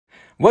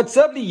What's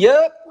up,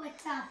 Yup?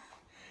 What's up?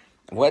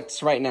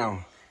 What's right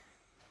now?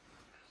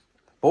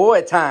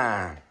 Boy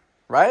time,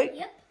 right?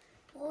 Yep.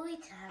 Boy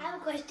time. I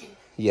have a question.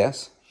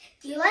 Yes.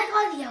 Do you like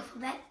all the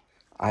alphabet?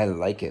 I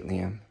like it,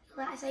 Liam.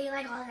 So you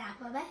like all the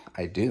alphabet?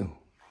 I do.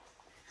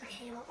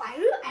 Okay, well, why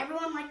do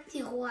everyone like the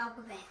whole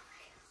alphabet?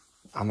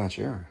 I'm not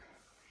sure.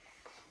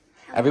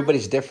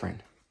 Everybody's different.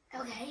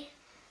 Okay.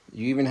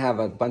 You even have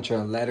a bunch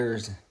of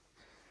letters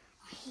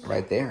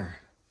right there.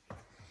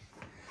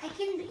 I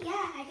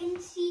can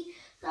see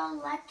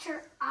the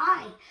letter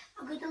I.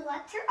 Okay, the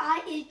letter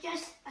I is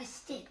just a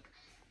stick.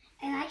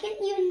 And I can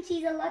even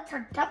see the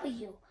letter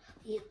W,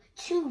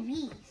 two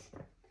V's.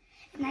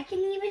 And I can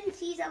even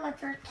see the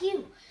letter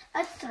Q,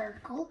 a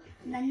circle,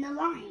 and then the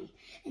line.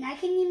 And I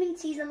can even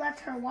see the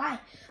letter Y,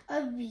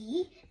 a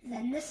V,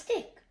 then the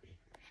stick.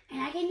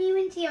 And I can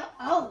even see a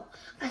O,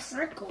 a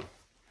circle.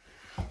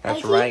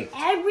 That's right.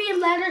 Every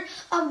letter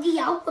of the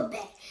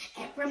alphabet,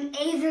 from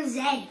A to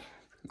Z.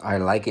 I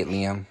like it,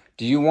 Liam.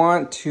 Do you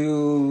want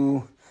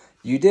to...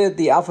 You did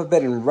the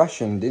alphabet in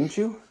Russian, didn't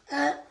you?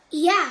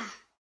 Yeah.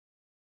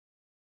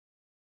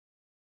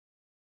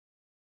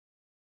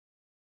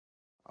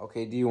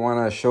 Okay, do you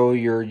want to show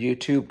your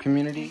YouTube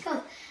community?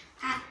 Let's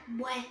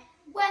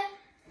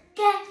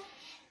go.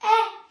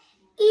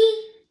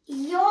 E,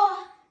 yo,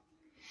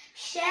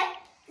 she,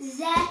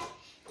 ze,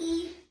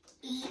 I,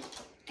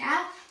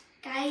 ka,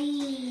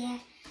 kai,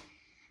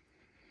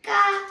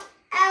 ka,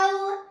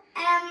 L,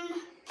 M,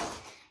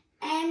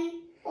 N,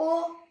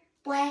 O,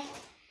 we,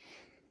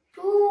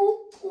 tu,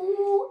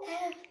 U,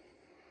 F,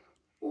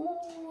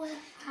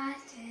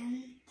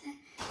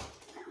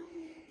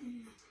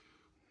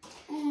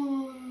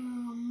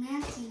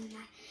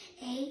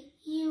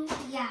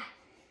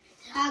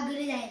 How good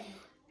did I do?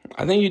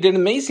 I think you did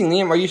amazing,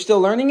 Liam. Are you still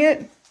learning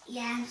it?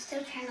 Yeah, I'm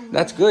still trying to learn.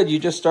 That's good. You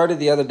just started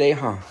the other day,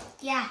 huh?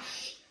 Yeah.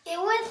 It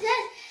was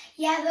just,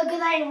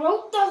 because I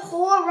wrote the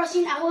whole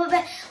Russian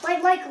alphabet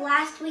like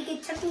last week.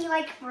 It took me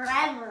like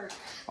forever.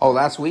 Oh,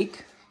 last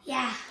week?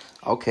 Yeah.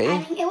 Okay.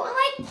 I think it was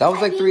like... That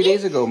was like 3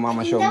 days ago,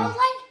 Mama showed me. That was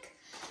like...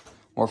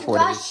 Or 4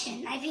 days.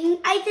 Russian. I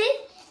think I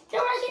did the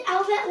Russian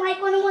alphabet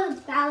like when it was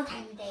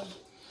Valentine's Day.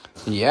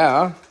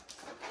 Yeah.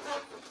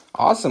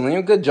 Awesome,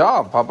 Liam. Good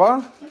job,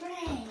 Papa.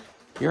 Hooray.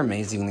 You're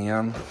amazing,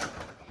 Liam.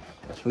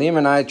 Liam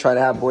and I try to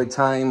have boy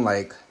time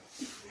like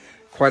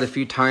quite a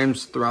few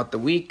times throughout the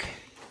week.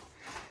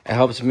 It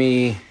helps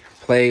me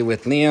play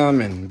with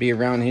Liam and be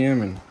around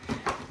him and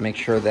make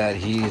sure that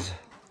he's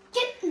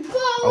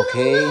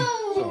okay.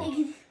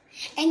 So.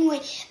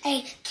 Anyway,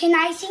 can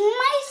I sing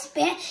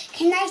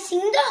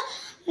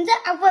the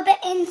alphabet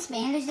in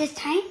Spanish this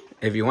time?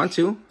 If you want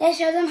to. Let's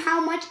show them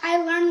how much I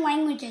learn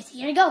languages.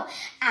 Here we go.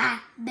 A,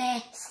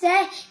 B, C,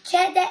 D,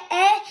 E,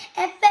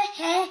 F,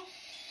 G, H,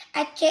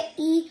 I, J,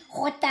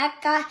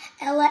 K,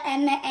 L,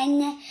 M,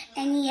 N,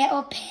 N,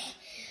 O, P,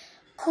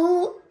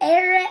 Q,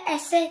 R,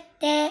 S, T,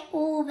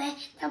 U, V,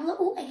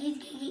 W, X,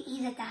 Y,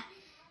 Z.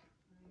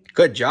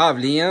 Good job,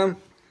 Liam.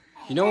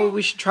 You know what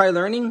we should try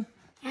learning?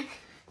 Huh?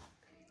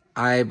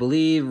 I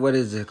believe, what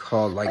is it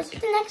called? Like, what's the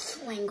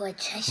next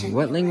language?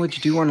 What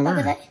language do you want to learn?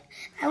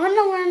 I want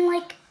to learn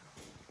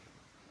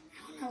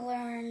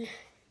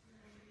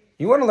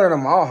You want to learn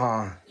them all,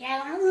 huh?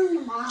 Yeah, I want to learn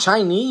them all.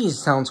 Chinese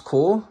sounds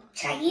cool.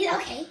 Chinese,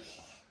 okay.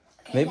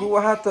 Maybe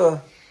we'll have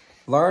to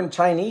learn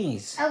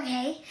Chinese.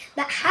 Okay,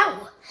 but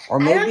how? Or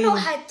maybe... I don't know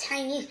how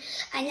Chinese.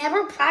 I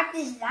never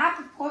practiced that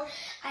before.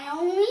 I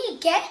only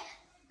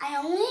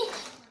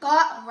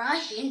got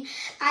Russian.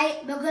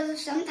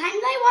 Because sometimes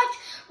I watch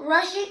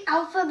Russian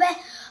alphabet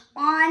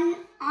on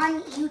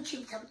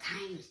YouTube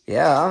sometimes.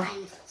 Yeah.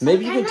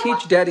 Maybe you can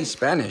teach Daddy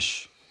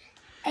Spanish.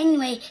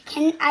 Anyway,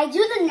 can I do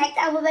the next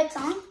alphabet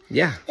song?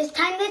 Yeah. This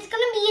time it's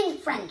gonna be in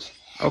French.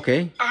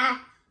 Okay. A,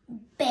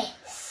 B,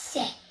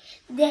 C,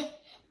 D,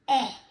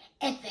 E,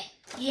 F,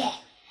 G, H,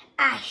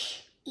 I,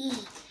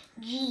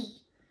 J,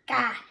 K,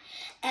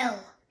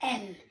 L,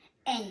 M,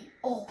 N,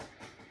 O.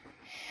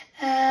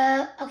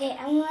 Okay,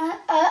 I'm gonna,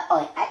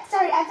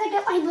 sorry, I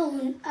forgot my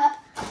balloon.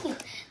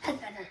 That's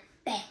better.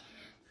 B,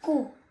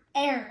 Q,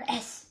 R,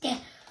 S, T,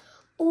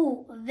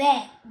 U, V,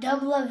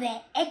 W,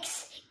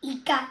 X, Y,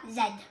 K,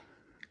 Z.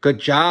 Good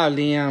job,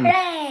 Liam.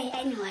 Hooray!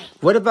 Anyway.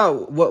 What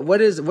about,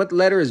 what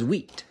letter is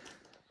wheat?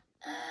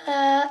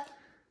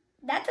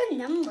 That's a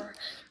number.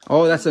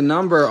 Oh, that's a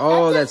number.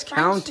 Oh, that's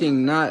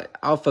counting, not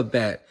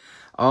alphabet.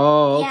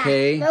 Oh,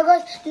 okay. Yeah,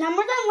 because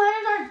numbers and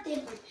letters are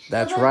different.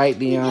 That's right,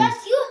 Liam.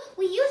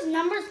 We use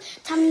numbers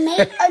to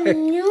make a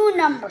new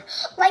number.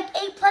 Like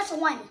 8 plus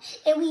 1.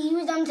 If we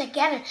use them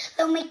together,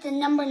 they'll make the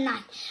number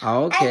 9.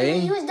 Okay.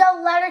 And we use the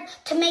letters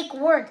to make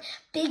words.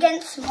 Big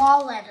and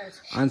small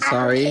letters. I'm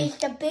sorry.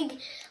 The big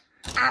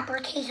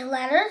uppercase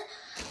letters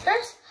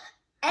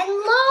and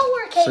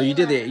lowercase So you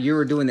did it. You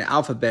were doing the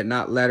alphabet,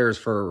 not letters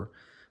for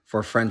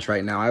French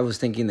right now. I was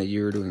thinking that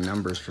you were doing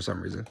numbers for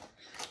some reason.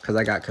 Because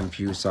I got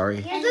confused,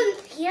 sorry.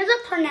 Here's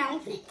a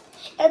pronouncement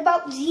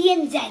about Z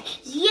and Z.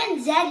 Z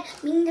and Z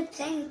mean the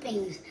same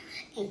things.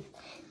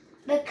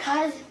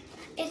 Because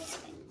it's,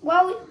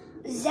 well,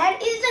 Z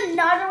is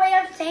another way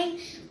of saying,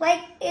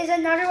 is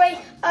another way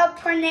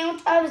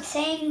of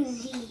saying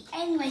Z.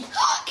 Anyways,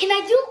 can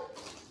I do?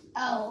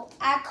 Oh,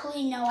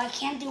 actually, no, I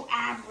can't do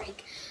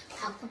Arabic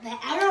alphabet.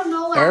 I don't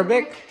know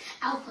Arabic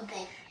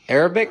alphabet.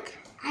 Arabic?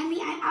 I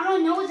mean, I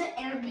don't know the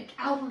Arabic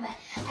alphabet.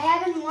 I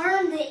haven't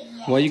learned it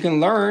yet. Well, you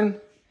can learn.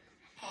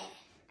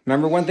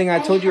 Remember one thing I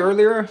told you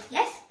earlier?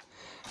 Yes.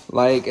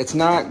 Like, it's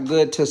not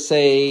good to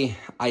say,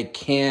 I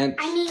can't,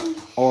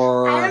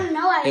 or I don't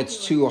know how to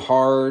it's too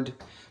hard,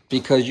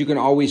 because you can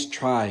always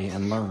try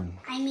and learn.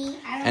 I don't know.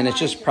 And it's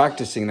just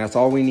practicing. That's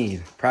all we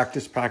need.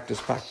 Practice,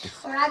 practice, practice.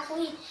 Or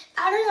actually,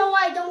 I don't know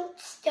why I don't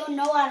still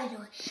know how to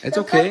do it. It's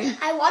okay.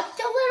 I watched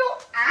a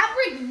little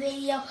Arabic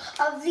video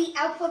of the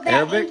alphabet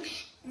Arabic?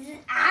 in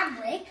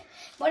Arabic,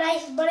 but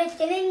it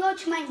didn't go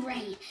to my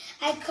brain.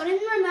 I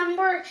couldn't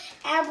remember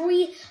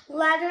every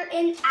letter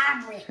in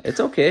Arabic. It's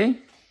okay.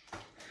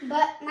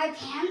 But my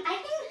panda,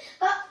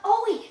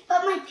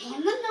 but my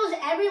panda knows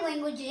every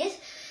language is.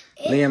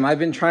 Liam, I've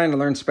been trying to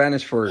learn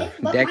Spanish for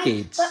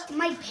decades. But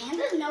my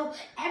pandas know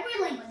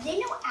every language. They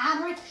know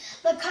Arabic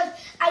because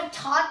I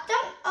taught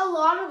them a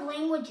lot of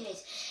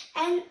languages,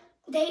 and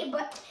they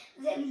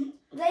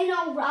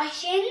know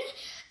Russian.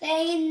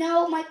 They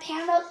know my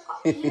pandas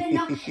even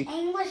know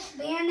English,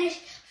 Spanish,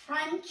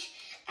 French,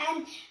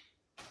 and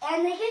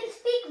they can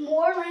speak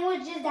more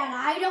languages that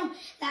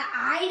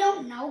I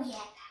don't know yet.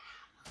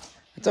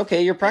 It's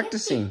okay. You're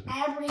practicing.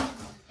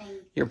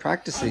 Everything. You're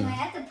practicing. I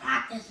have to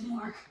practice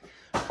more.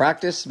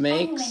 Practice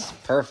makes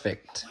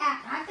perfect. Yeah,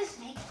 practice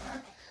makes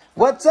perfect.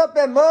 What's up,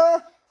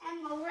 Emma?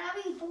 Emma, we're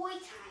having boy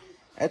time.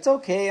 It's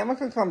okay. Emma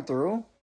can come through.